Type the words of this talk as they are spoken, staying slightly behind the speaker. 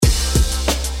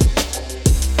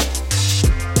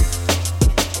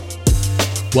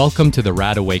Welcome to the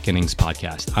Rad Awakenings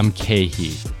podcast. I'm Kei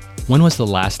He. When was the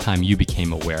last time you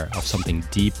became aware of something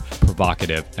deep,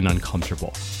 provocative, and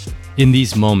uncomfortable? In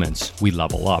these moments, we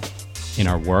level up in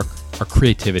our work, our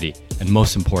creativity, and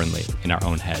most importantly, in our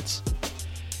own heads.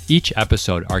 Each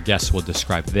episode, our guests will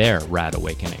describe their Rad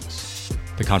Awakenings.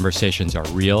 The conversations are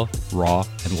real, raw,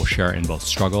 and will share in both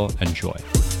struggle and joy.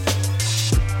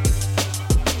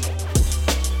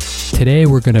 Today,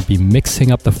 we're going to be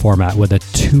mixing up the format with a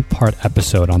two-part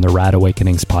episode on the Rad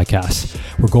Awakenings podcast.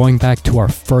 We're going back to our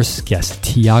first guest,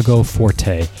 Tiago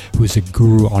Forte, who's a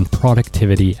guru on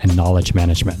productivity and knowledge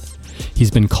management.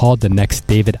 He's been called the next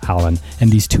David Allen,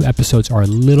 and these two episodes are a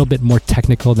little bit more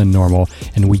technical than normal,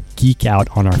 and we geek out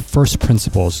on our first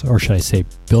principles, or should I say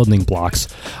building blocks,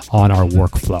 on our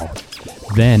workflow.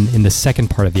 Then, in the second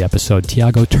part of the episode,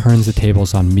 Tiago turns the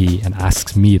tables on me and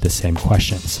asks me the same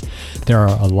questions. There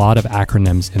are a lot of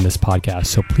acronyms in this podcast,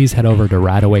 so please head over to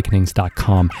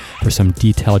radawakenings.com for some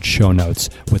detailed show notes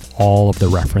with all of the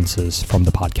references from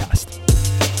the podcast.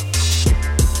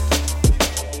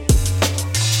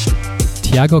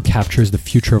 Tiago captures the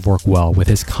future of work well with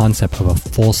his concept of a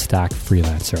full-stack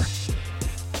freelancer.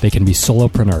 They can be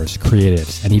solopreneurs,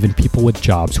 creatives, and even people with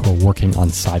jobs who are working on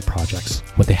side projects.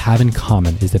 What they have in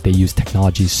common is that they use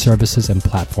technology's services and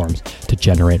platforms to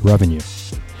generate revenue.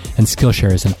 And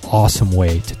Skillshare is an awesome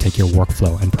way to take your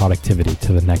workflow and productivity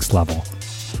to the next level.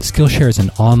 Skillshare is an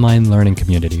online learning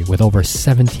community with over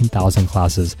 17,000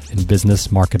 classes in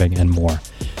business, marketing, and more.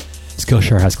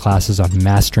 Skillshare has classes on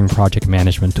mastering project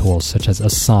management tools such as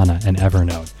Asana and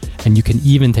Evernote. And you can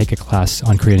even take a class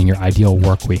on creating your ideal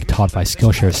work week taught by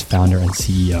Skillshare's founder and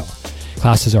CEO.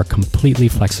 Classes are completely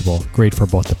flexible, great for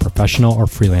both the professional or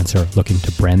freelancer looking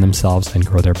to brand themselves and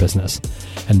grow their business.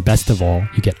 And best of all,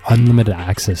 you get unlimited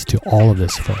access to all of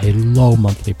this for a low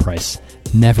monthly price.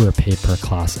 Never a pay per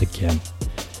class again.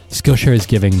 Skillshare is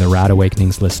giving the Rad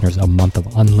Awakenings listeners a month of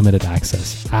unlimited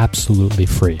access, absolutely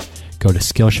free. Go to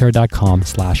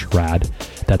Skillshare.com/rad.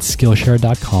 That's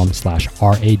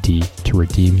Skillshare.com/RAD to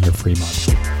redeem your free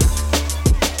month.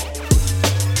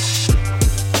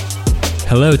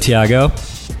 Hello, Tiago.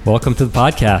 Welcome to the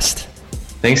podcast.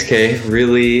 Thanks, Kay.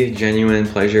 Really genuine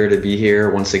pleasure to be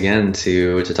here once again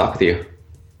to talk with you.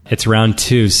 It's round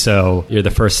 2, so you're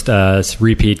the first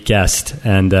repeat guest,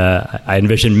 and I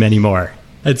envision many more.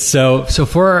 And so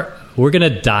we're going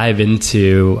to dive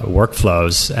into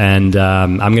workflows, and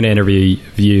I'm going to interview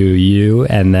you,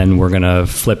 and then we're going to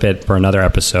flip it for another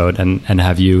episode and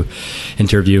have you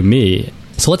interview me.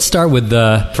 So let's start with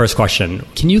the first question.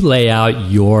 Can you lay out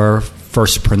your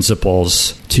first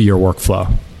principles to your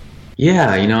workflow? Yeah,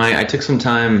 I took some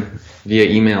time via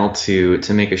email to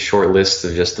make a short list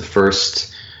of just the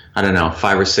first,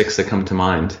 5 or 6 that come to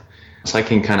mind. So I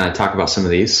can kind of talk about some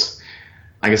of these.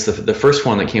 I guess the first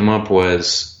one that came up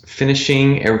was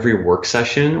finishing every work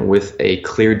session with a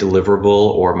clear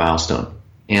deliverable or milestone.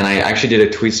 And I actually did a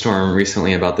tweet storm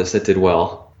recently about this that did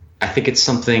well. I think it's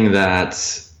something that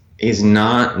is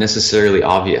not necessarily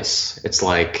obvious. It's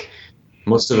like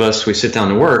most of us, we sit down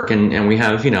to work and we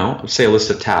have, say a list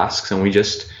of tasks, and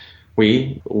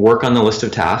we work on the list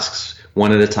of tasks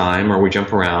one at a time, or we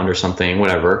jump around or something,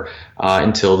 whatever,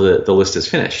 until the list is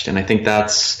finished. And I think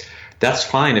that's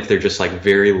fine if they're just like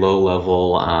very low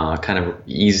level, kind of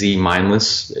easy,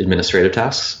 mindless administrative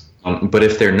tasks. But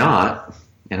if they're not,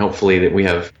 and hopefully that we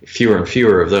have fewer and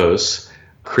fewer of those,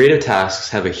 creative tasks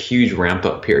have a huge ramp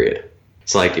up period.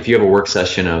 It's like if you have a work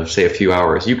session of, say, a few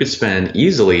hours, you could spend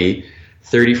easily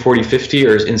 30, 40, 50,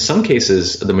 or in some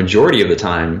cases, the majority of the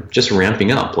time, just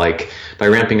ramping up. Like by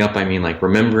ramping up, I mean like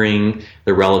remembering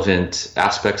the relevant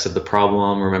aspects of the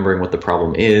problem, remembering what the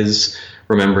problem is,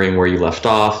 remembering where you left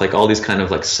off, like all these kind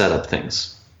of like setup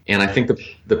things. And I think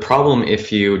the problem,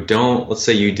 if you don't, let's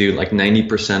say you do like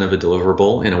 90% of a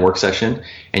deliverable in a work session,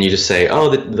 and you just say,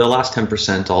 oh, the last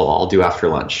 10% I'll do after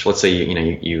lunch. Let's say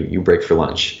you break for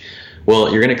lunch.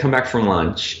 Well, you're going to come back from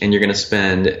lunch and you're going to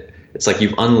spend, it's like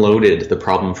you've unloaded the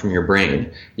problem from your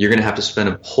brain. You're going to have to spend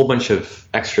a whole bunch of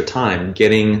extra time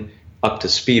getting up to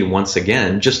speed once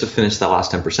again just to finish that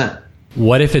last 10%.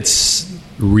 What if it's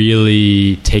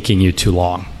really taking you too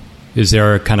long? Is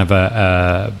there kind of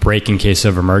a break in case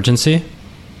of emergency?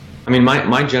 I mean,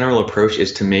 my general approach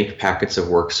is to make packets of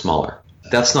work smaller.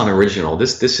 That's not original.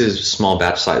 This is small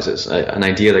batch sizes, an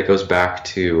idea that goes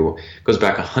back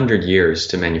 100 years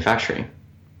to manufacturing,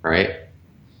 right?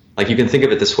 Like you can think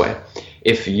of it this way.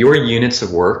 If your units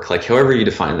of work, like however you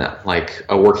define that, like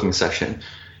a working session,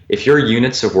 if your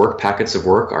units of work, packets of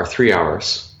work are 3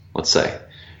 hours, let's say,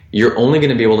 you're only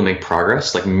going to be able to make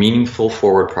progress, like meaningful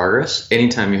forward progress,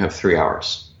 anytime you have 3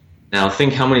 hours. Now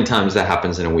think how many times that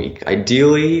happens in a week.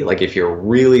 Ideally, like if you're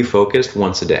really focused,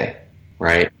 once a day,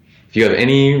 right? If you have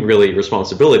any really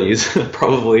responsibilities,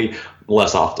 probably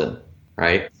less often,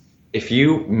 right? If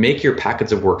you make your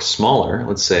packets of work smaller,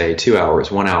 let's say 2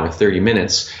 hours, 1 hour, 30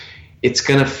 minutes, it's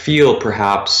going to feel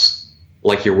perhaps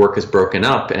like your work is broken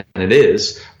up, and it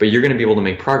is, but you're going to be able to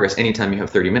make progress anytime you have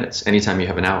 30 minutes, anytime you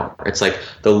have an hour. It's like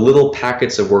the little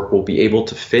packets of work will be able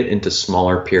to fit into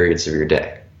smaller periods of your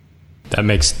day. That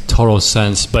makes total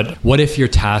sense. But what if your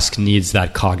task needs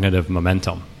that cognitive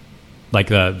momentum? Like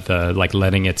the like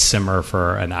letting it simmer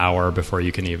for an hour before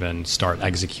you can even start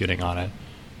executing on it?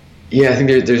 Yeah, I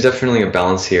think there's definitely a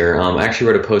balance here. I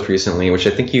actually wrote a post recently, which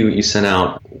I think you sent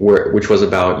out, which was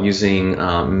about using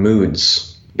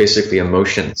moods, basically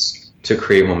emotions, to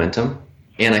create momentum.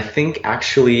 And I think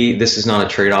actually this is not a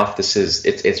trade-off.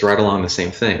 It's right along the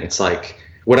same thing. It's like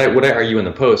what I argue in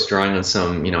the post, drawing on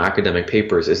some academic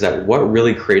papers, is that what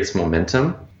really creates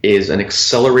momentum is an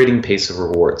accelerating pace of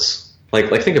rewards. Like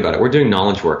think about it. We're doing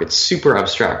knowledge work. It's super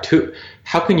abstract.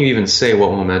 How can you even say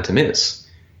what momentum is?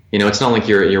 It's not like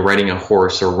you're riding a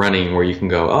horse or running where you can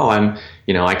go, oh,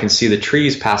 I can see the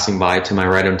trees passing by to my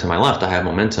right and to my left. I have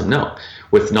momentum. No.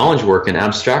 With knowledge work and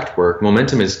abstract work,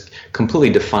 momentum is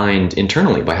completely defined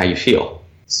internally by how you feel.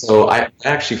 So I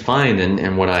actually find,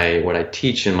 and what I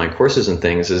teach in my courses and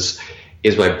things is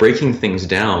by breaking things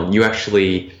down,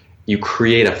 you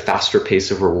create a faster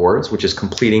pace of rewards, which is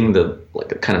completing the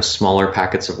kind of smaller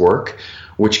packets of work,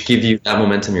 which give you that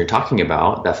momentum you're talking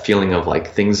about, that feeling of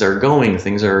like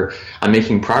I'm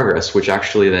making progress, which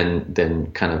actually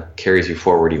then kind of carries you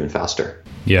forward even faster.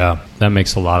 Yeah, that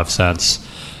makes a lot of sense.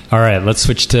 All right, let's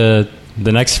switch to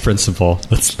the next principle.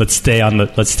 Let's stay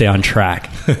on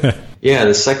track. Yeah,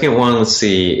 the second one, let's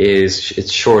see,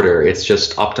 it's shorter. It's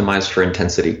just optimized for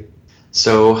intensity.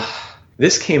 So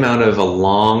this came out of a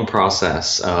long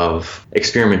process of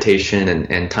experimentation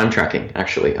and time tracking,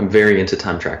 actually. I'm very into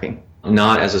time tracking.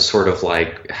 Not as a sort of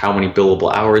like how many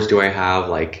billable hours do I have,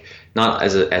 like not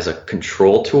as a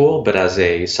control tool, but as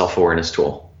a self-awareness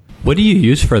tool. What do you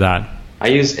use for that? I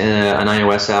use an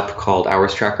iOS app called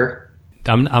Hours Tracker.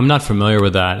 I'm not familiar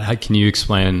with that. Can you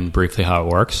explain briefly how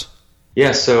it works?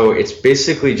 Yeah, so it's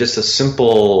basically just a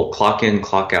simple clock in,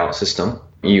 clock out system.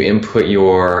 You input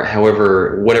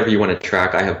whatever you want to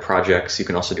track. I have projects. You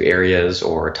can also do areas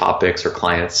or topics or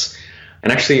clients.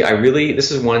 And actually,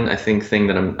 this is one, I think, thing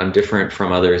that I'm different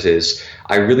from others is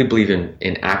I really believe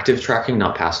in active tracking,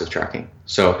 not passive tracking.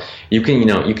 So you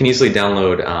can easily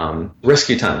download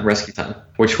Rescue Time,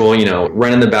 which will,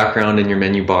 run in the background in your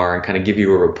menu bar and kind of give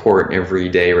you a report every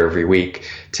day or every week.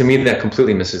 To me, that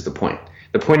completely misses the point.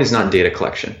 The point is not data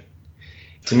collection.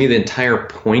 To me, the entire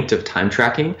point of time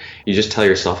tracking, you just tell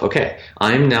yourself, okay,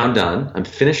 I'm now done. I'm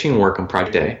finishing work on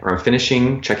project A, or I'm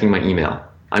finishing checking my email.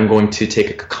 I'm going to take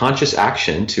a conscious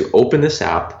action to open this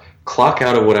app, clock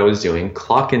out of what I was doing,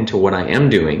 clock into what I am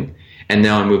doing, and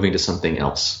now I'm moving to something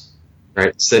else,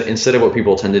 right? So instead of what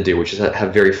people tend to do, which is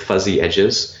have very fuzzy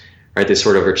edges, right? They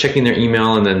sort of are checking their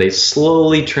email and then they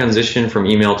slowly transition from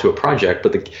email to a project,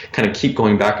 but they kind of keep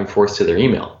going back and forth to their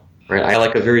email, right? I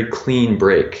like a very clean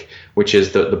break, which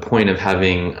is the point of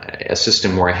having a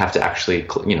system where I have to actually,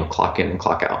 clock in and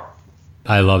clock out.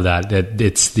 I love that.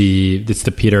 It's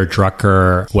the Peter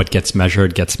Drucker, what gets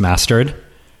measured gets mastered.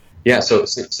 Yeah, so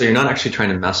you're not actually trying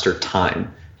to master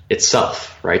time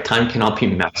itself, right? Time cannot be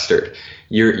mastered.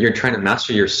 You're trying to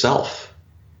master yourself.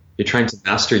 You're trying to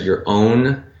master your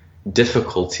own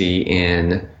difficulty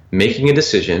in making a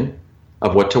decision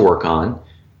of what to work on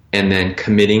and then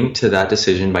committing to that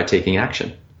decision by taking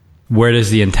action. Where does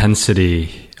the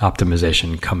intensity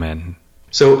optimization come in?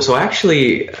 So I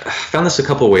actually found this a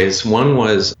couple of ways. One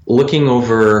was looking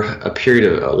over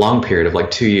a long period of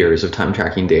like 2 years of time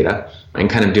tracking data and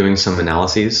kind of doing some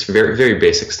analyses, very, very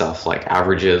basic stuff like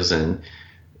averages and,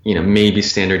 maybe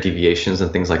standard deviations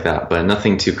and things like that, but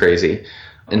nothing too crazy.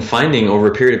 And finding over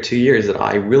a period of 2 years that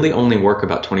I really only work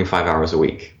about 25 hours a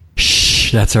week.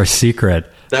 Shh, that's our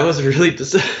secret. That was really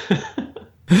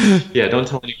yeah, don't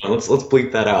tell anyone. Let's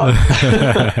bleep that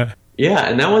out. Yeah,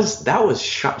 and that was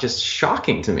just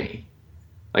shocking to me.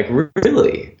 Like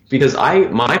really, because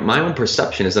my own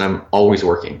perception is that I'm always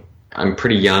working. I'm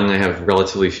pretty young. I don't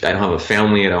have a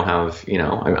family. I don't have,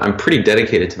 I'm pretty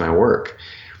dedicated to my work.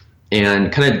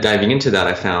 And kind of diving into that,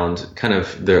 I found kind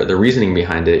of the reasoning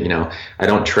behind it. I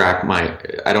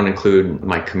don't include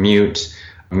my commute,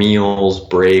 meals,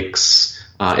 breaks.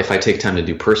 If I take time to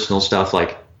do personal stuff,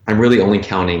 like I'm really only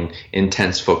counting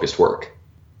intense focused work.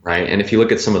 Right. And if you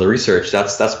look at some of the research,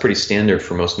 that's pretty standard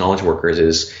for most knowledge workers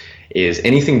is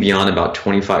anything beyond about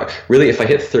 25. Really, if I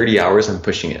hit 30 hours, I'm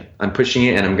pushing it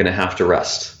and I'm going to have to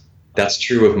rest. That's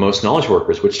true of most knowledge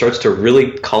workers, which starts to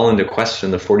really call into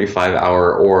question the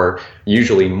 45-hour or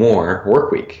usually more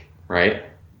work week, right?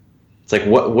 It's like,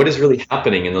 what is really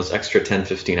happening in those extra 10,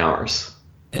 15 hours?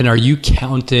 And are you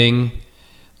counting,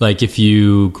 like if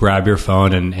you grab your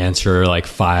phone and answer like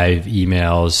 5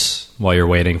 emails while you're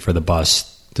waiting for the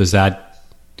bus, does that,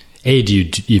 A, do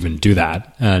you even do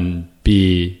that? And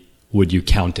B, would you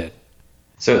count it?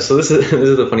 So this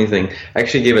is the funny thing. I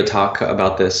actually gave a talk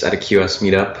about this at a QS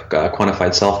meetup,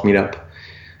 Quantified Self meetup,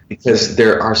 because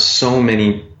there are so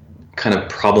many kind of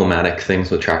problematic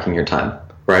things with tracking your time,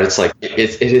 right? It's like,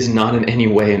 it is not in any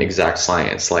way an exact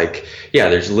science. Like, yeah,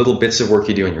 there's little bits of work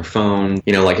you do on your phone.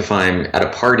 You know, like if I'm at a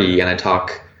party and I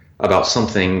talk about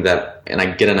something and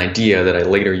I get an idea that I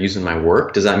later use in my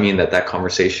work, does that mean that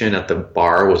conversation at the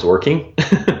bar was working?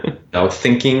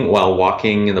 Thinking while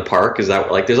walking in the park, is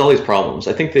that like, there's all these problems.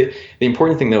 I think that the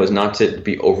important thing though is not to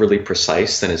be overly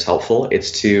precise and is helpful. It's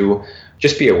to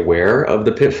just be aware of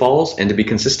the pitfalls and to be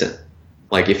consistent.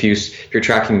 Like if you're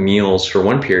tracking meals for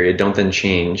one period, don't then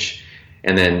change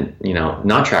and then,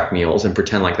 not track meals and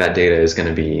pretend like that data is going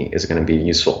to be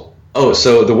useful. Oh,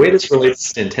 so the way this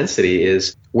relates to intensity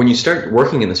is when you start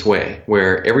working in this way,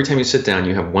 where every time you sit down,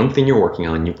 you have one thing you're working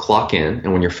on, you clock in,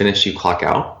 and when you're finished, you clock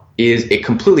out. It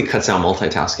completely cuts out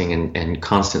multitasking and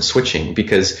constant switching,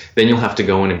 because then you'll have to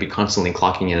go in and be constantly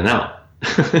clocking in and out.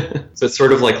 So it's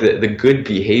sort of like the good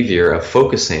behavior of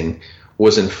focusing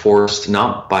was enforced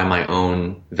not by my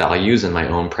own values and my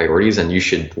own priorities, and you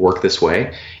should work this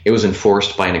way. It was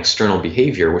enforced by an external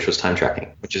behavior, which was time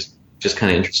tracking, which is just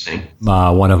kind of interesting.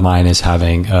 One of mine is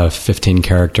having a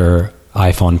 15-character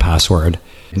iPhone password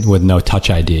with no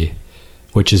Touch ID,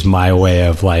 which is my way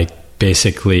of like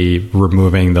basically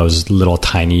removing those little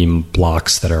tiny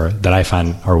blocks that I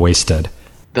find are wasted.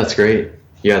 That's great.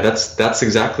 Yeah, that's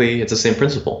exactly, it's the same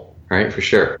principle, right? For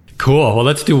sure. Cool. Well,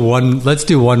 let's do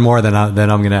one more. Then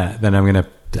I'm gonna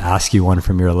ask you one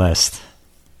from your list.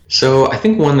 So I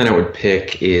think one that I would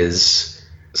pick is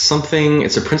something.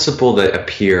 It's a principle that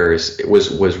appears. It was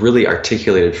really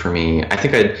articulated for me. I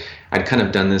think I'd kind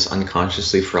of done this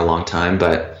unconsciously for a long time,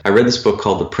 but I read this book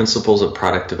called The Principles of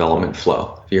Product Development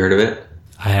Flow. Have you heard of it?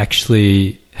 I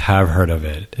actually have heard of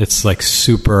it. It's like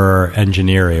super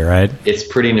engineering, right? It's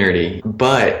pretty nerdy,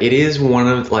 but it is one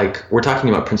of, like, we're talking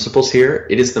about principles here.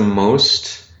 It is the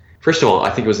most, first of all, I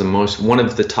think it was one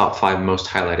of the top 5 most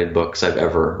highlighted books I've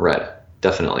ever read,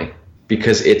 definitely.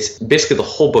 Because it's basically the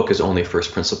whole book is only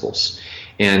first principles.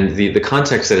 And the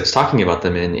context that it's talking about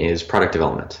them in is product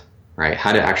development, right?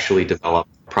 How to actually develop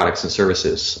products and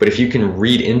services. But if you can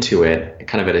read into it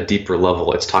kind of at a deeper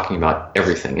level, it's talking about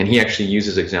everything. And he actually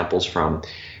uses examples from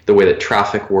the way that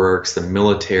traffic works, the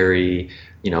military,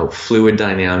 fluid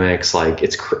dynamics. Like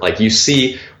it's like you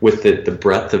see with the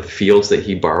breadth of fields that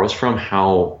he borrows from,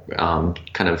 how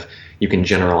kind of you can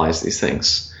generalize these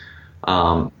things.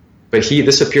 But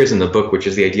this appears in the book, which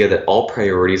is the idea that all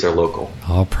priorities are local.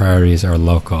 All priorities are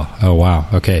local. Oh, wow.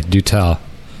 Okay, do tell.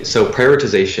 So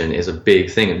prioritization is a big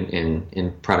thing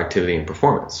in productivity and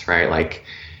performance, right? Like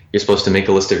you're supposed to make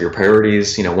a list of your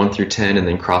priorities, 1 through 10, and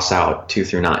then cross out 2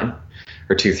 through 9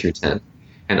 or 2 through 10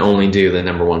 and only do the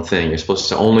number one thing. You're supposed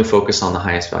to only focus on the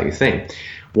highest value thing.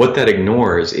 What that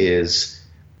ignores is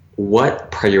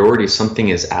what priority something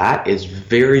is at is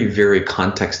very, very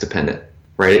context dependent,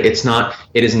 right? It is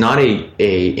not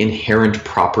a inherent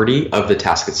property of the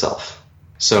task itself.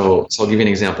 So I'll give you an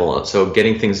example. So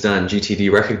getting things done,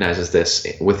 GTD recognizes this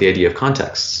with the idea of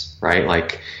contexts, right?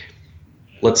 Like,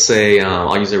 let's say,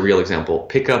 I'll use a real example.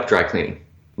 Pick up dry cleaning.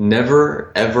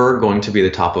 Never, ever going to be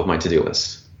the top of my to-do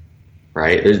list,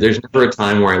 right? There's never a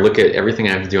time where I look at everything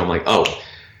I have to do. I'm like,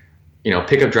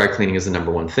 pick up dry cleaning is the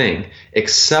number one thing,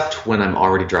 except when I'm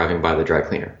already driving by the dry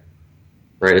cleaner,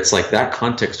 right? It's like that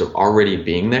context of already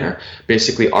being there,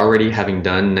 basically already having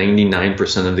done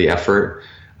 99% of the effort,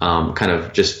 kind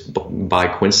of just by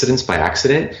coincidence, by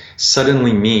accident,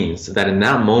 suddenly means that in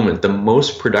that moment, the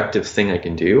most productive thing I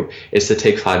can do is to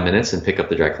take 5 minutes and pick up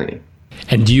the dry cleaning.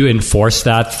 And do you enforce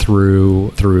that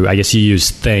through I guess you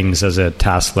use things as a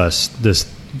task list,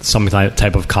 some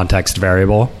type of context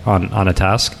variable on a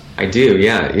task? I do,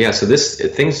 yeah. So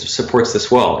things supports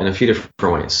this well in a few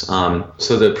different ways.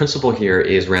 So the principle here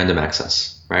is random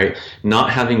access, right? Not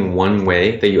having one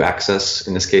way that you access,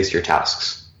 in this case, your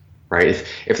tasks. Right?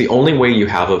 If the only way you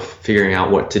have of figuring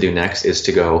out what to do next is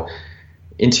to go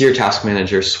into your task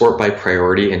manager, sort by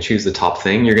priority, and choose the top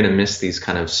thing, you're going to miss these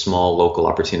kind of small local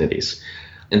opportunities.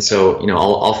 And so,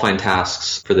 I'll find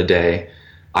tasks for the day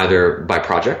either by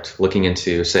project, looking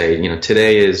into, say,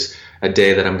 today is a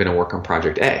day that I'm going to work on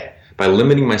project A. by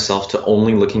limiting myself to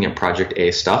only looking at project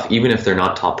A stuff, even if they're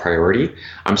not top priority,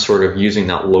 I'm sort of using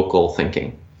that local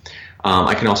thinking.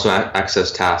 I can also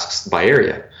access tasks by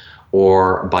area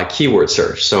or by keyword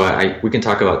search. So we can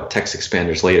talk about text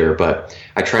expanders later, but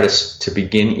I try to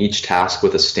begin each task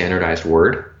with a standardized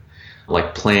word,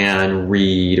 like plan,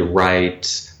 read,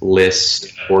 write,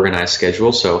 list, organize,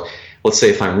 schedule. So let's say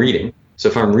if I'm reading,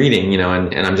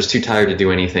 and I'm just too tired to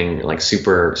do anything like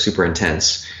super, super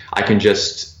intense, I can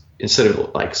just, instead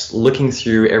of like looking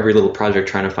through every little project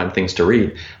trying to find things to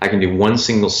read, I can do one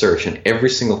single search, and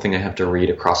every single thing I have to read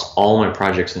across all my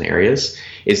projects and areas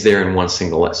is there in one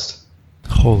single list.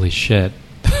 Holy shit.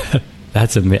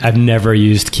 That's amazing. I've never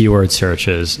used keyword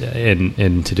searches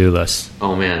in to-do lists.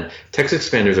 Oh man, text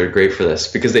expanders are great for this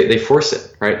because they force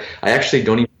it, right? I actually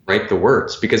don't even write the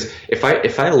words, because if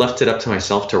I left it up to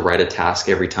myself to write a task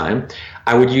every time,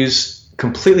 I would use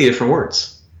completely different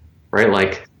words, right?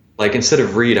 Like instead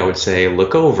of read, I would say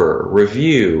look over,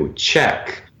 review,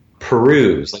 check,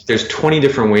 peruse. Like there's 20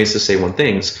 different ways to say one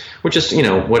thing, which is,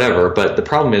 whatever. But the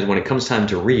problem is when it comes time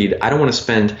to read, I don't want to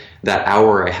spend that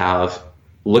hour I have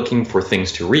looking for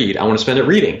things to read. I want to spend it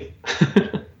reading.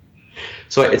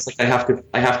 So it's like I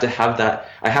have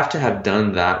to have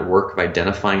done that work of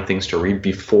identifying things to read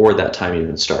before that time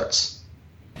even starts.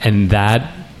 And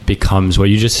that becomes, what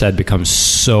you just said becomes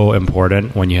so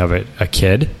important when you have a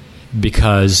kid,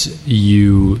 because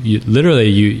you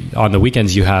literally on the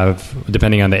weekends you have,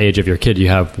 depending on the age of your kid, you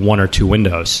have 1 or 2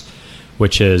 windows,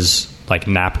 which is like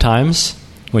nap times,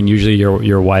 when usually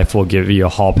your wife will give you a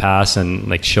hall pass and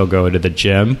like she'll go to the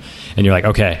gym and you're like,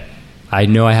 okay, I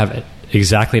know I have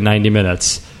exactly 90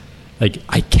 minutes. Like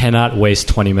I cannot waste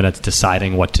 20 minutes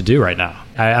deciding what to do right now.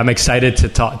 I'm excited to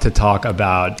talk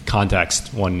about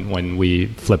context when we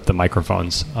flip the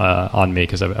microphones on me,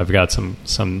 because I've got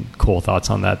some cool thoughts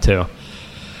on that too.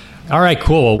 All right,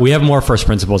 cool. We have more first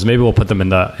principles. Maybe we'll put them in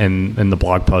the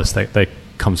blog post that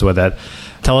comes with it.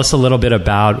 Tell us a little bit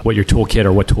about what your toolkit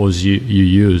or what tools you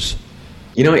use.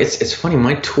 It's funny.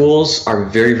 My tools are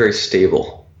very, very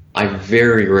stable. I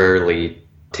very rarely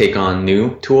take on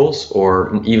new tools,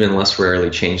 or even less rarely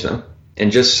change them.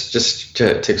 And just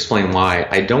to explain why,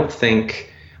 I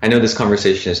know this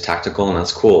conversation is tactical and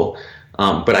that's cool,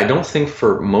 but I don't think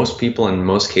for most people in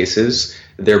most cases,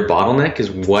 their bottleneck is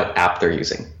what app they're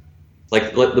using.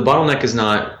 Like the bottleneck is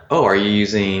not, are you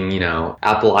using,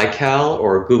 Apple iCal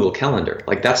or Google Calendar?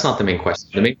 Like that's not the main question.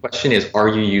 The main question is, are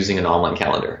you using an online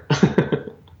calendar?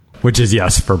 Which is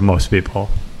yes for most people.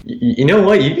 You know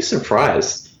what? You'd be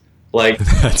surprised. Like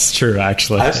that's true,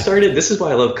 actually. This is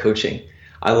why I love coaching.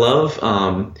 I love,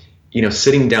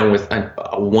 sitting down with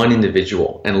one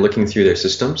individual and looking through their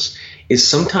systems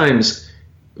is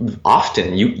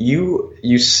often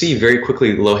you see very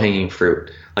quickly low-hanging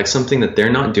fruit, like something that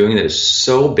they're not doing that is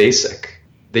so basic.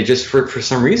 They just, for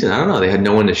some reason, I don't know, they had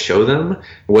no one to show them.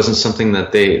 It wasn't something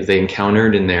that they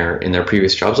encountered in their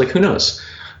previous jobs. Like, who knows?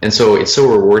 And so it's so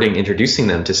rewarding introducing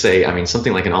them to say,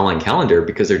 something like an online calendar,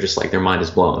 because they're just like, their mind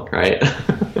is blown, right?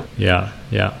 Yeah.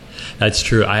 That's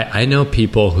true. I know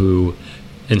people who,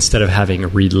 instead of having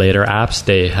read later apps,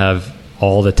 they have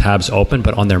all the tabs open,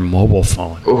 but on their mobile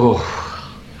phone. Oh,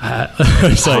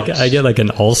 it's like, I get like an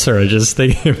ulcer just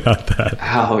thinking about that.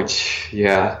 Ouch.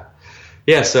 Yeah.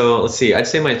 So let's see. I'd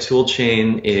say my tool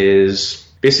chain is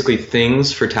basically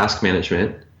things for task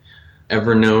management,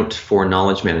 Evernote for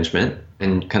knowledge management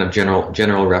and kind of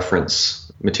general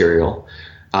reference material,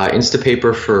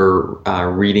 Instapaper for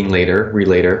read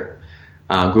later,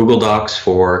 Google Docs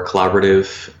for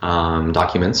collaborative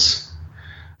documents,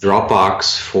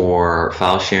 Dropbox for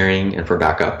file sharing and for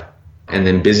backup, and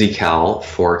then BusyCal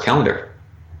for calendar.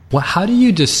 Well, how do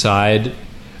you decide?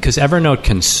 Because Evernote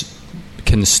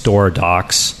can store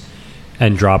docs,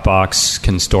 and Dropbox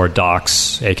can store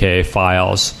docs, aka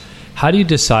files. How do you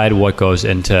decide what goes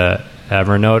into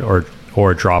Evernote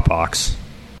or Dropbox?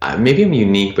 Maybe I'm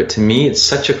unique, but to me, it's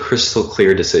such a crystal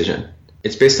clear decision.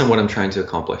 It's based on what I'm trying to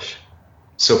accomplish.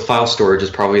 So file storage is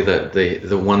probably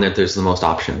the one that there's the most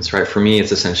options, right? For me,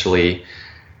 it's actually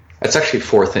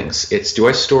 4 things. It's, do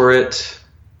I store it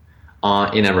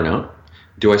in Evernote?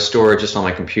 Do I store it just on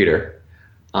my computer?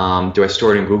 Do I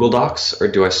store it in Google Docs, or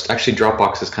do I actually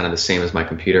Dropbox is kind of the same as my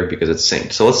computer because it's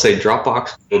synced. So let's say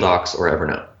Dropbox, Google Docs, or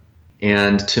Evernote.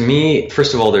 And to me,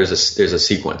 first of all, there's a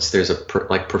sequence. There's a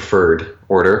preferred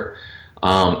order.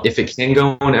 If it can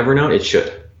go on Evernote, it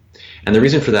should. And the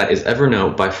reason for that is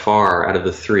Evernote, by far, out of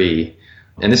the 3,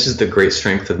 and this is the great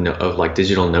strength of like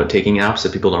digital note-taking apps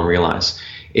that people don't realize,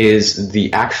 is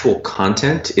the actual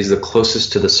content is the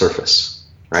closest to the surface,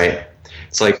 right?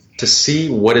 It's like to see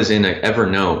what is in an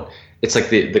Evernote, it's like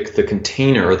the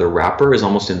container or the wrapper is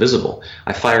almost invisible.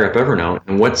 I fire up Evernote,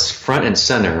 and what's front and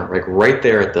center, like right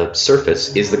there at the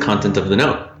surface, is the content of the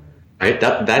note. Right?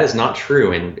 That is not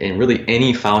true in really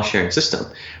any file sharing system.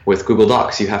 With Google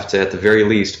Docs, you have to, at the very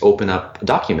least, open up a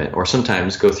document or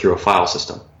sometimes go through a file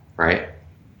system, right?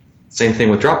 Same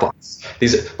thing with Dropbox.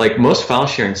 These, like most file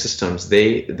sharing systems,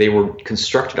 they were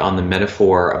constructed on the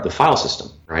metaphor of the file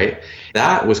system, right?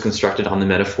 That was constructed on the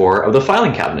metaphor of the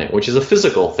filing cabinet, which is a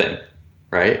physical thing,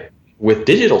 right? With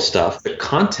digital stuff, the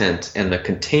content and the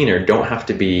container don't have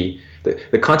to be,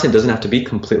 the content doesn't have to be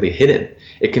completely hidden.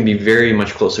 It can be very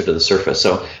much closer to the surface.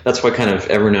 So that's why kind of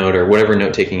Evernote or whatever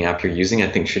note-taking app you're using, I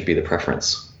think should be the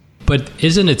preference. But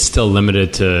isn't it still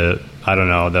limited to, I don't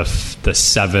know, the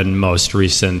 7 most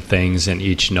recent things in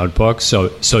each notebook?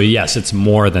 So yes, it's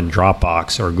more than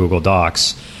Dropbox or Google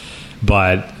Docs,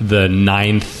 but the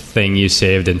 9th thing you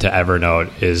saved into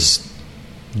Evernote is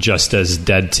just as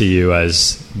dead to you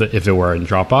as if it were in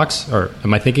Dropbox? Or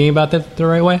am I thinking about that the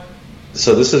right way?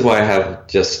 So this is why I have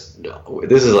this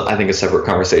is, I think, a separate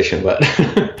conversation, but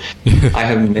I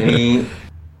have many,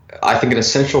 I think an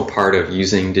essential part of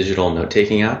using digital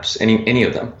note-taking apps, any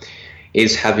of them,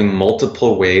 is having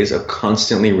multiple ways of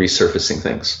constantly resurfacing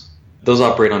things. Those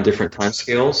operate on different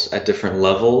timescales, at different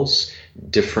levels,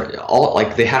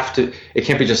 they have to, it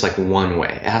can't be just like one way.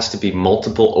 It has to be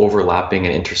multiple overlapping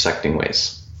and intersecting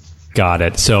ways. Got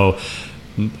it. So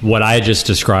what I just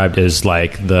described is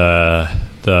like the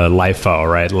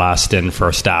LIFO, right? Last in,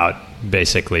 first out,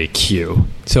 basically queue.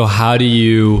 So how do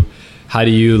you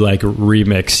like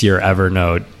remix your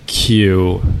Evernote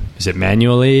queue? Is it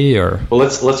manually or? Well,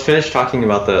 let's finish talking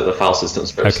about the file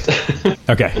systems first.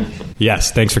 Okay.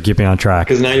 Yes. Thanks for keeping on track.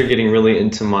 Because now you're getting really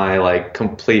into my like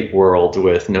complete world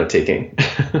with note taking.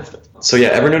 So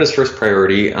yeah, Evernote is first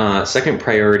priority. Second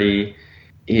priority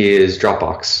is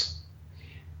Dropbox.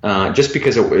 Just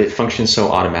because it functions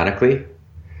so automatically.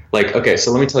 Like, okay,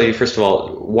 so let me tell you, first of all,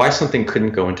 why something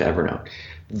couldn't go into Evernote.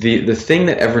 The thing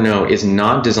that Evernote is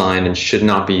not designed and should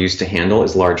not be used to handle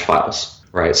is large files,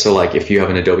 right? So like if you have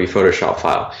an Adobe Photoshop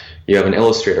file, you have an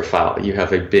Illustrator file, you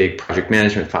have a big project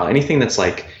management file, anything that's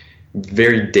like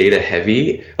very data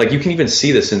heavy, like you can even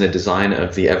see this in the design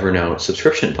of the Evernote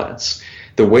subscription plans.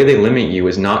 The way they limit you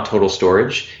is not total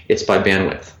storage, it's by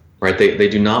bandwidth, right? They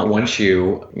do not want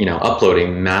you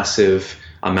uploading massive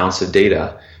amounts of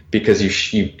data, because you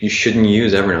shouldn't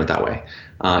use Evernote that way.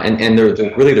 And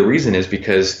really the reason is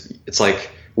because it's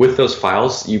like with those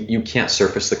files, you can't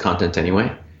surface the content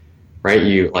anyway, right?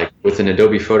 You like with an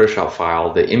Adobe Photoshop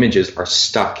file, the images are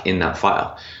stuck in that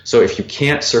file. So if you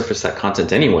can't surface that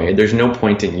content anyway, there's no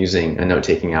point in using a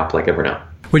note-taking app like Evernote.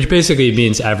 Which basically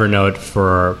means Evernote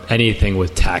for anything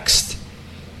with text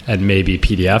and maybe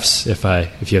PDFs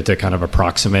if you have to kind of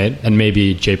approximate, and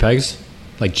maybe JPEGs.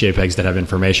 Like JPEGs that have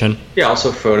information? Yeah,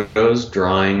 also photos,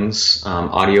 drawings,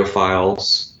 audio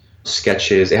files,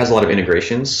 sketches. It has a lot of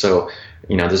integrations. So,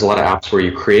 there's a lot of apps where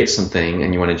you create something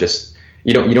and you want to just,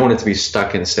 you don't want it to be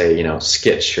stuck in, say,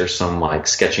 Sketch or some like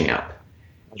sketching app.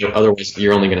 Otherwise,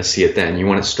 you're only going to see it then. You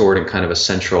want it stored in kind of a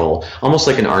central, almost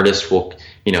like an artist will,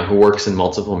 who works in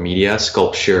multiple media,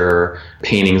 sculpture,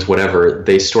 paintings, whatever.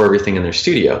 They store everything in their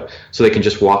studio so they can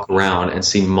just walk around and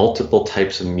see multiple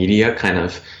types of media kind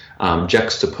of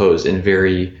juxtaposed in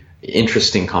very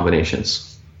interesting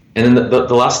combinations. And then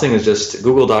the last thing is just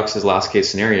Google Docs is last case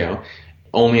scenario,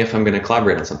 only if I'm going to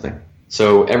collaborate on something.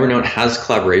 So Evernote has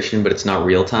collaboration, but it's not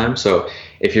real time. So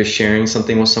if you're sharing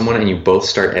something with someone and you both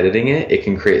start editing it, it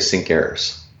can create sync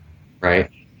errors,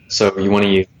 right? So you want to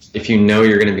use, if you know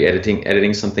you're going to be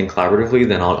editing something collaboratively,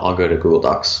 then I'll go to Google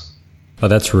Docs. Oh,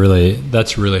 that's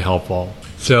really helpful.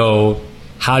 So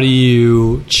how do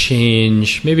you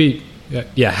change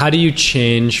how do you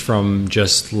change from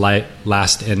just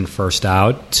last in, first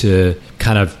out to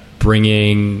kind of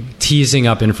teasing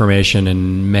up information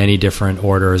in many different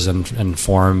orders and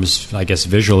forms? I guess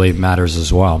visually matters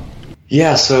as well.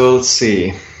 Yeah, so let's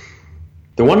see.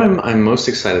 The one I'm most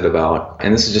excited about,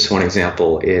 and this is just one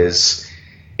example, is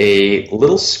a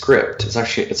little script. It's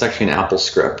actually an Apple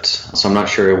script, so I'm not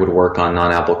sure it would work on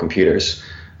non-Apple computers,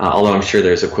 although I'm sure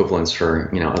there's equivalents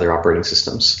for other operating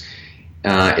systems.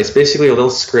 It's basically a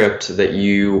little script that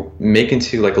you make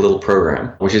into like a little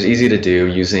program, which is easy to do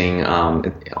using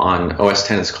on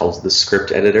OS X. It's called the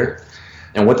script editor.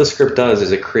 And what the script does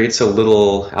is it creates a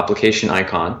little application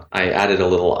icon. I added a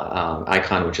little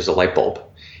icon, which is a light bulb,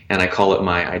 and I call it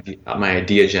my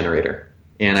idea generator.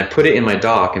 And I put it in my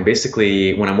dock. And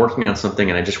basically, when I'm working on something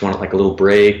and I just want like a little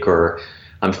break, or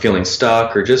I'm feeling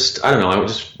stuck, or just I don't know, I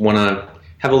just want to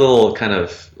have a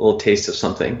little taste of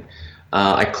something.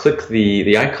 I click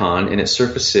the icon and it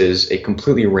surfaces a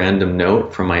completely random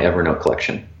note from my Evernote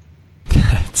collection.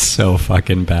 That's so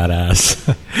fucking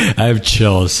badass. I have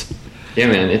chills. Yeah,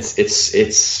 man,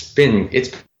 it's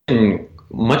been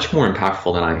much more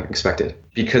impactful than I expected,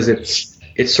 because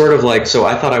it's sort of like, so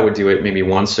I thought I would do it maybe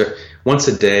once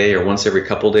a day or once every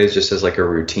couple of days, just as like a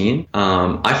routine.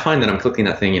 I find that I'm clicking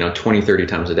that thing, 20, 30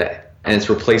 times a day. And it's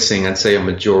replacing, I'd say, a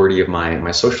majority of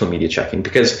my social media checking,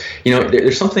 because,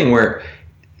 there's something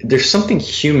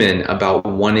human about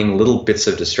wanting little bits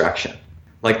of distraction.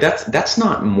 Like that's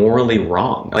not morally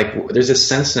wrong. Like there's a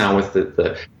sense now with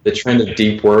the trend of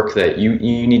deep work that you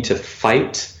need to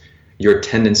fight your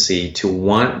tendency to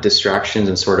want distractions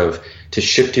and sort of to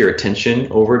shift your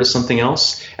attention over to something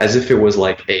else as if it was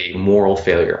like a moral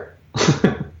failure.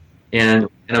 And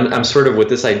I'm sort of with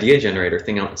this idea generator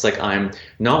thing, it's like I'm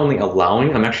not only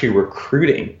allowing, I'm actually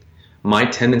recruiting my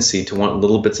tendency to want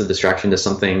little bits of distraction to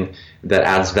something that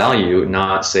adds value,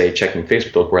 not, say, checking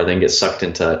Facebook, where I then get sucked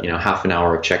into half an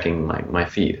hour of checking my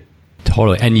feed.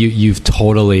 Totally. And you've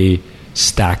totally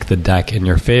stacked the deck in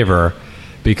your favor,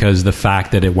 because the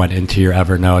fact that it went into your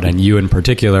Evernote, and you in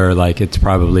particular, like it's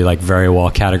probably like very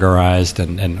well categorized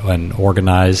and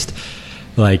organized.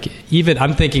 Like even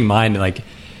I'm thinking mine, like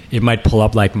it might pull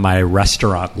up like my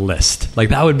restaurant list. Like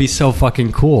that would be so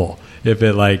fucking cool if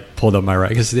it like pulled up my,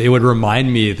 because it would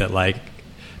remind me that like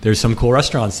there's some cool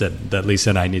restaurants that Lisa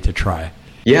and I need to try.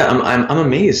 Yeah, I'm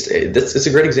amazed. It's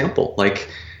a great example. Like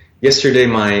yesterday,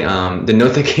 the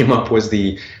note that came up was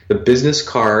the business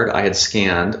card I had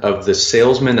scanned of the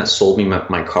salesman that sold me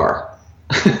my car.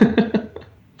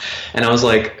 And I was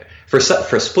like, for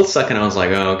a split second, I was like,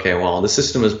 oh, okay, well, the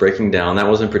system is breaking down. That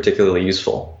wasn't particularly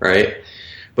useful, right?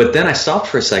 But then I stopped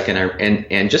for a second,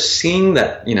 and just seeing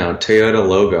that Toyota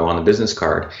logo on the business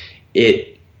card,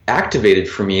 it activated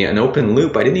for me an open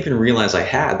loop I didn't even realize I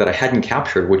hadn't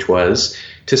captured, which was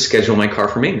to schedule my car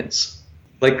for maintenance.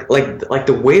 Like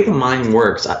the way the mind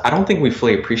works, I don't think we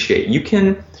fully appreciate.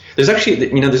 There's actually,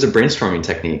 there's a brainstorming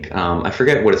technique. I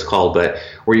forget what it's called, but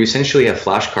where you essentially have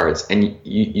flashcards and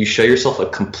you show yourself a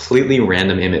completely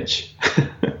random image,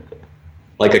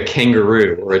 like a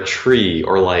kangaroo or a tree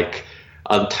or like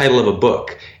a title of a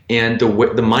book. And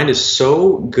the mind is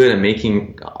so good at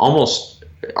making almost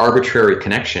arbitrary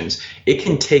connections. It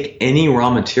can take any raw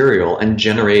material and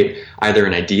generate either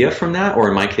an idea from that, or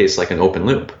in my case, like an open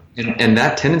loop. And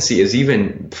that tendency is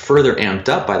even further amped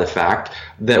up by the fact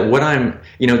that what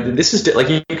this is like,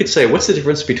 you could say, what's the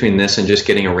difference between this and just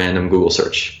getting a random Google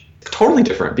search? Totally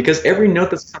different, because every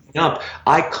note that's coming up,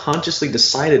 I consciously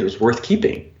decided it was worth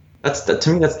keeping.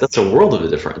 To me, that's a world of a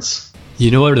difference. You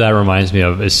know what that reminds me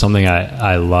of is something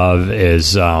I love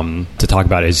is to talk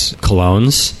about is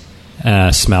colognes,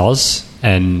 smells,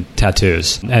 and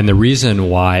tattoos. And the reason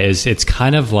why is it's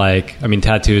kind of like,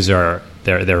 tattoos are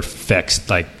they're fixed.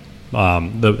 Like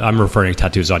I'm referring to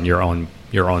tattoos on your own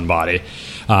body,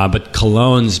 but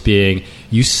colognes being,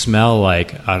 you smell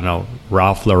like, I don't know,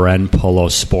 Ralph Lauren Polo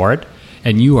Sport,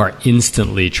 and you are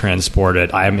instantly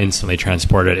transported. I am instantly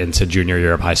transported into junior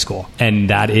year of high school.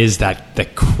 And that is the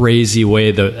crazy way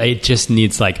it just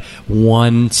needs like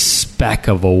one speck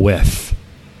of a whiff,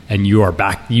 and you are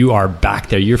back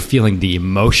there. You're feeling the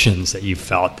emotions that you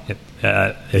felt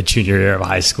at junior year of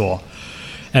high school.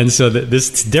 And so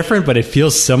this is different, but it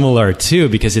feels similar too,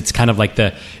 because it's kind of like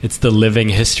it's the living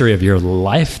history of your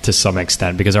life to some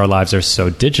extent, because our lives are so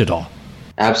digital.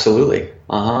 Absolutely.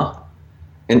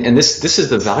 And this is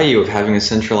the value of having a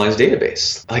centralized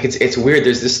database. Like it's weird.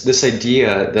 There's this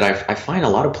idea that I find a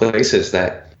lot of places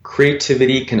that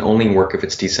creativity can only work if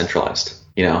it's decentralized.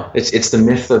 It's the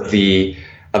myth of the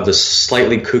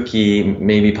slightly kooky,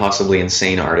 maybe possibly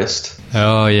insane artist.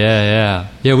 Oh yeah.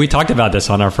 We talked about this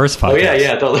on our first podcast. Oh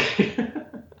yeah, totally.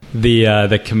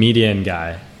 The comedian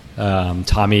guy,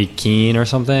 Tommy Keene or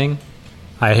something.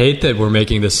 I hate that we're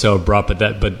making this so abrupt,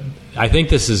 but I think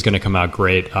this is going to come out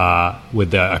great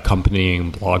with the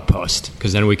accompanying blog post,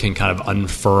 because then we can kind of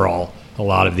unfurl a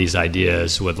lot of these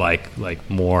ideas with like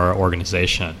more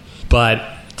organization. But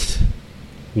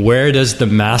where does the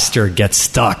master get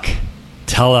stuck?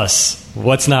 Tell us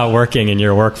what's not working in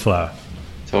your workflow.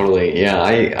 Totally. Yeah,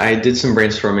 I did some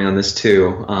brainstorming on this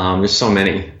too. There's so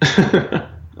many.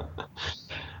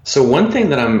 So one thing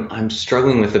that I'm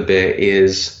struggling with a bit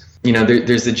is,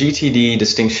 there's the GTD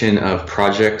distinction of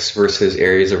projects versus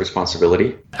areas of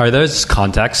responsibility. Are those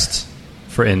contexts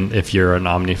if you're an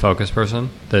OmniFocus person,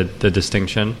 the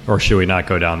distinction, or should we not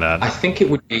go down that? I think it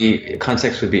would be,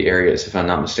 context would be areas, if I'm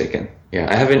not mistaken. Yeah,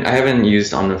 I haven't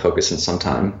used OmniFocus in some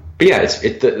time, but yeah,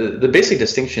 the basic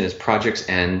distinction is projects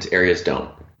end, areas don't.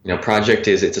 Project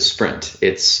it's a sprint.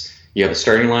 It's You have a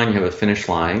starting line, you have a finish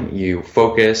line, you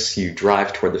focus, you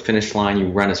drive toward the finish line, you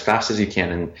run as fast as you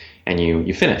can, and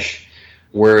you finish.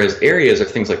 Whereas areas are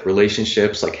things like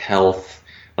relationships, like health,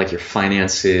 like your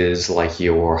finances, like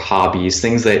your hobbies,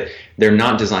 things that they're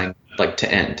not designed like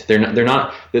to end.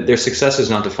 Their success is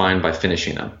not defined by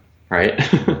finishing them, right?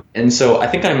 And so I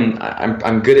think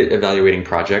I'm good at evaluating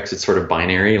projects. It's sort of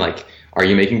binary, like, are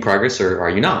you making progress or are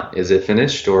you not? Is it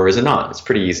finished or is it not? It's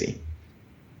pretty easy.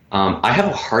 I have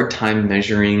a hard time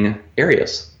measuring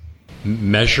areas.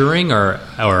 Measuring or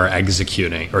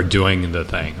executing or doing the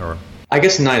thing? Or I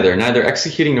guess neither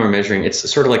executing nor measuring. It's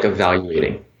sort of like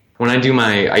evaluating. When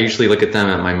I usually look at them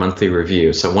at my monthly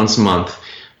review. So once a month,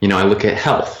 I look at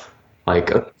health.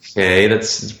 Like, okay,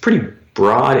 it's a pretty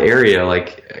broad area.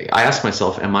 Like, I ask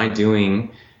myself, am I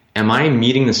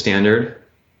meeting the standard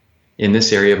in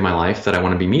this area of my life that I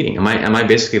want to be meeting? Am I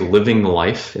basically living the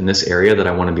life in this area that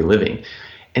I want to be living?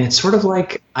 And it's sort of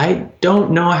like, I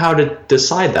don't know how to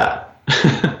decide that.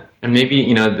 And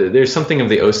maybe, there's something of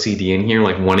the OCD in here,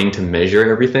 like wanting to measure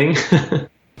everything.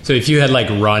 So if you had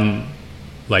run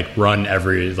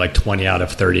every 20 out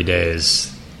of 30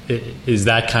 days, is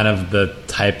that kind of the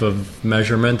type of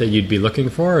measurement that you'd be looking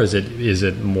for? Or is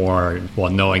it more,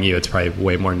 well, knowing you, it's probably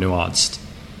way more nuanced?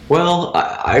 Well,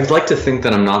 I'd like to think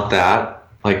that I'm not that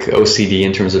OCD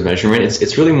in terms of measurement.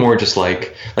 It's really more just so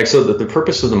the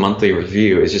purpose of the monthly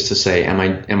review is just to say, am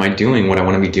I doing what I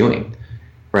want to be doing?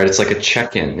 Right? It's like a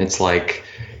check-in. It's like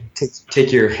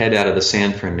take your head out of the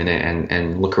sand for a minute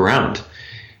and look around.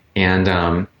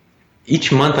 And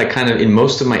each month I kind of, in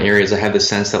most of my areas, I have the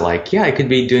sense that I could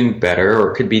be doing better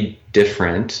or it could be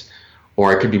different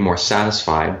or I could be more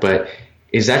satisfied. But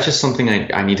is that just something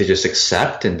I need to just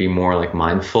accept and be more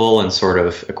mindful and sort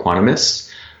of equanimous?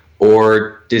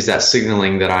 Or is that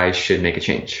signaling that I should make a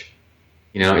change?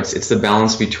 It's the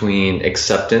balance between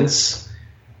acceptance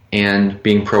and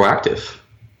being proactive.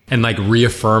 And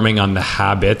reaffirming on the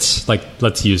habits,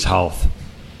 let's use health,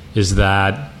 is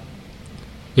that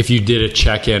if you did a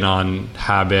check-in on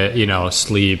habit,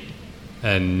 sleep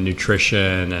and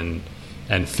nutrition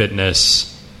and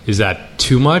fitness, is that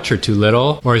too much or too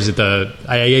little? Or is it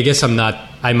I guess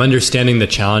I'm understanding the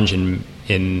challenge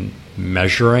in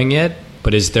measuring it,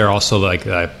 but is there also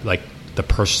the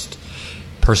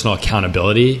personal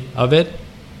accountability of it?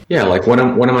 Yeah, what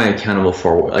am I accountable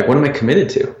for? What am I committed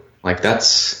to?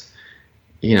 That's,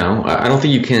 I don't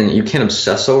think you can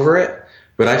obsess over it.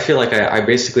 But I feel like I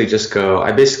basically just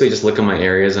look at my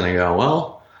areas and I go,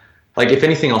 well, if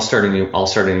anything, I'll start a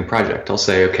new project. I'll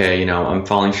say, okay, I'm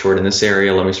falling short in this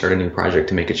area. Let me start a new project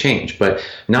to make a change. But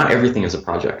not everything is a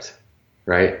project,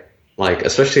 right?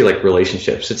 Especially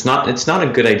relationships. It's not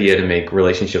a good idea to make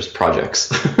relationships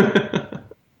projects.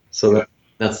 So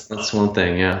that's one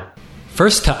thing. Yeah.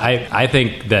 First, I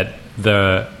think that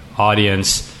the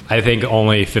audience, I think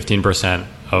only 15%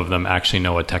 of them actually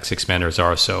know what text expanders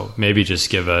are. So maybe just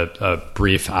give a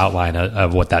brief outline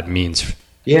of what that means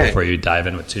before you dive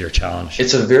into your challenge.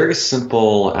 It's a very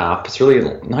simple app. It's really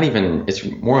it's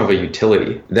more of a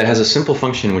utility that has a simple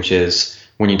function, which is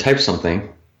when you type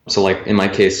something. So in my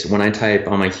case, when I type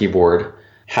on my keyboard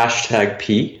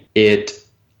 #P, it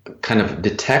kind of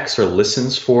detects or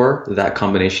listens for that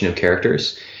combination of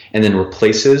characters and then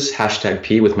replaces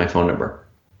 #P with my phone number.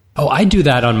 Oh, I do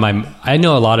that I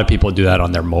know a lot of people do that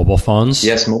on their mobile phones.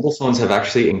 Yes, mobile phones have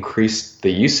actually increased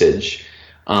the usage,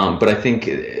 but I think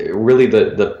really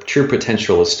the true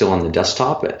potential is still on the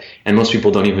desktop, and most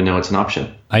people don't even know it's an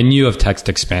option. I knew of Text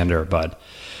Expander, but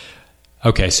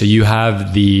okay, so you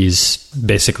have these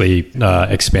basically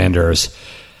expanders.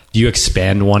 Do you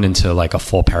expand one into a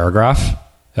full paragraph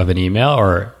of an email,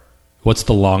 or what's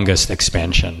the longest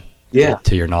expansion? Yeah,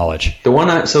 to your knowledge. The one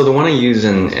I use,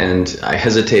 and I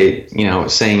hesitate,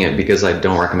 saying it because I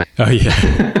don't recommend. Oh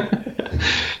yeah.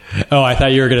 Oh, I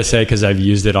thought you were going to say because I've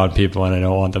used it on people and I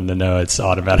don't want them to know it's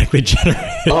automatically generated.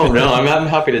 Oh no, I'm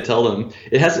happy to tell them.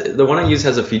 The one I use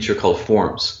has a feature called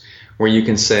Forms, where you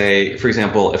can say, for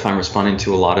example, if I'm responding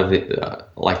to a lot of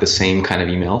the same kind of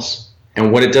emails,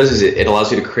 and what it does is it allows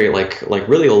you to create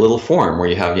really a little form where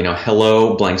you have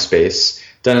hello blank space.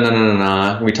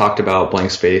 We talked about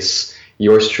blank space,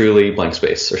 yours truly blank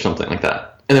space, or something like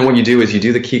that. And then what you do is you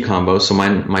do the key combo. So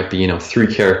mine might be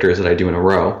 3 characters that I do in a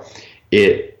row.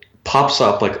 It pops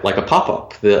up like a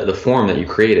pop-up, the form that you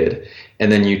created,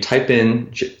 and then you type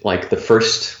in the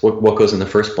first what goes in the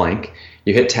first blank.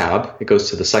 You hit tab, it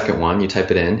goes to the second one, you type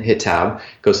it in, hit tab,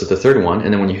 it goes to the third one,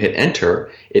 and then when you hit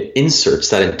enter, it inserts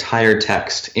that entire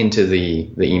text into the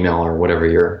email or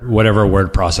whatever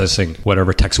word processing,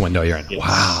 whatever text window you're in. Yes.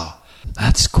 Wow,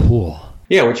 that's cool.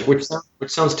 Yeah, which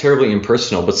sounds terribly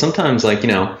impersonal, but sometimes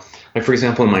Like, for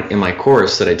example, in my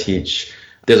course that I teach,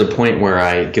 there's a point where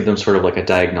I give them sort of like a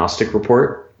diagnostic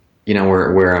report,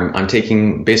 where I'm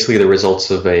taking basically the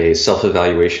results of a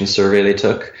self-evaluation survey they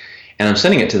took, and I'm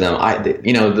sending it to them.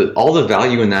 All the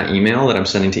value in that email that I'm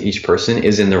sending to each person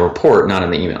is in the report, not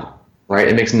in the email, right?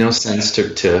 It makes no sense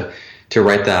to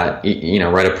write that,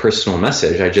 write a personal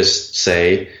message. I just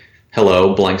say,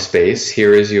 hello, blank space.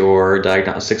 Here is your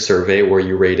diagnostic survey where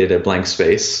you rated a blank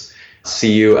space.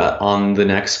 See you on the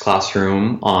next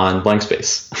classroom on blank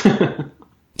space.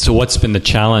 So what's been the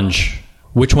challenge?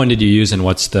 Which one did you use, and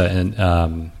what's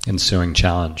the ensuing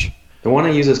challenge? The one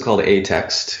I use is called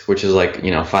A-Text, which is like,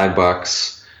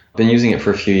 $5. I've been using it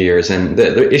for a few years, and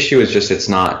the issue is just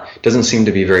doesn't seem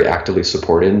to be very actively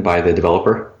supported by the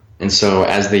developer. And so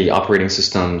as the operating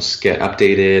systems get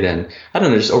updated and, I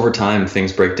don't know, just over time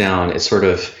things break down, it sort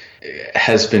of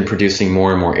has been producing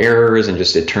more and more errors, and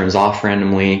just it turns off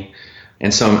randomly.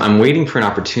 And so I'm waiting for an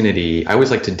opportunity. I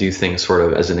always like to do things sort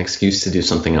of as an excuse to do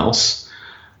something else.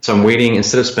 So I'm waiting,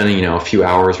 instead of spending, a few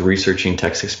hours researching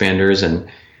text expanders and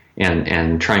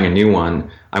trying a new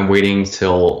one, I'm waiting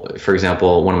till, for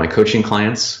example, one of my coaching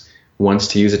clients wants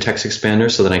to use a text expander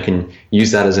so that I can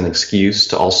use that as an excuse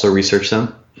to also research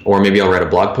them. Or maybe I'll write a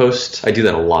blog post. I do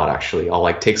that a lot, actually.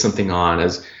 I'll take something on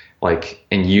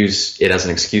and use it as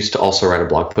an excuse to also write a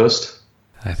blog post.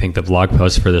 I think the blog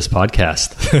post for this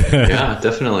podcast. Yeah,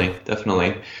 definitely.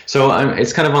 So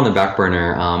it's kind of on the back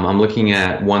burner. I'm looking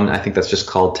at one, I think that's just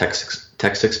called text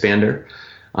expander.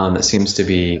 That seems to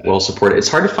be well supported. It's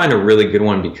hard to find a really good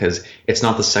one because it's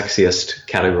not the sexiest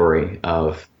category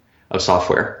of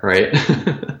software, right?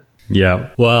 Yeah.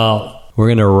 Well, we're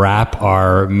going to wrap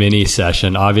our mini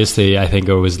session. Obviously, I think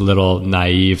it was a little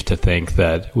naive to think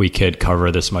that we could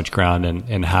cover this much ground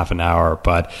in half an hour,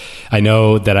 but I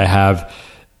know that I have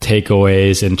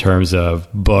takeaways in terms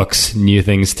of books, new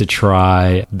things to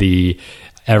try, the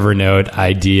Evernote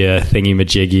idea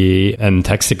thingy-majiggy, and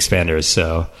text expanders.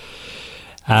 So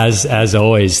as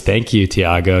always, thank you,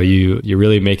 Tiago. You're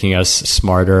really making us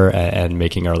smarter and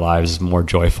making our lives more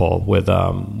joyful with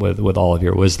all of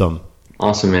your wisdom.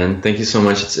 Awesome, man. Thank you so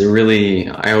much.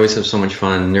 I always have so much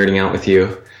fun nerding out with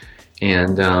you.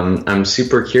 And I'm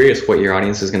super curious what your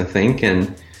audience is going to think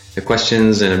and the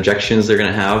questions and objections they're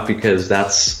going to have, because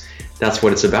that's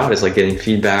what it's about, is like getting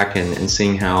feedback and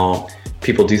seeing how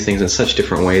people do things in such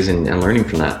different ways and learning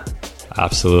from that.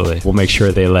 Absolutely. We'll make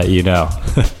sure they let you know.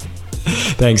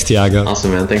 Thanks, Tiago.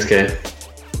 Awesome, man. Thanks, Kay.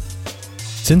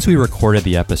 Since we recorded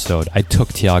the episode, I took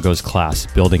Tiago's class,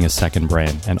 Building a Second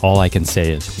Brain, and all I can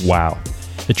say is, wow.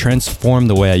 It transformed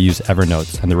the way I use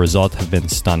Evernote, and the results have been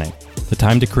stunning. The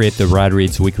time to create the Rad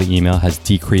Reads weekly email has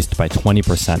decreased by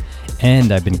 20%,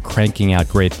 and I've been cranking out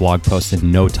great blog posts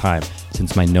in no time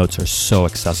since my notes are so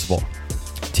accessible.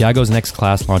 Tiago's next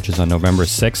class launches on November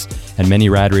 6th, and many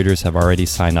Rad Readers have already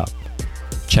signed up.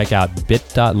 Check out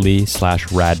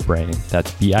bit.ly/radbrain.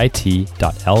 That's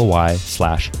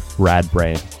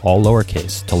bit.ly/radbrain, all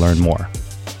lowercase, to learn more.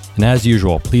 And as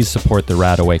usual, please support the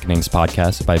Rad Awakenings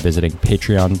podcast by visiting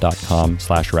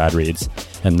patreon.com/radreads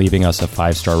and leaving us a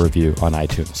 5-star review on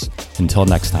iTunes. Until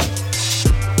next time.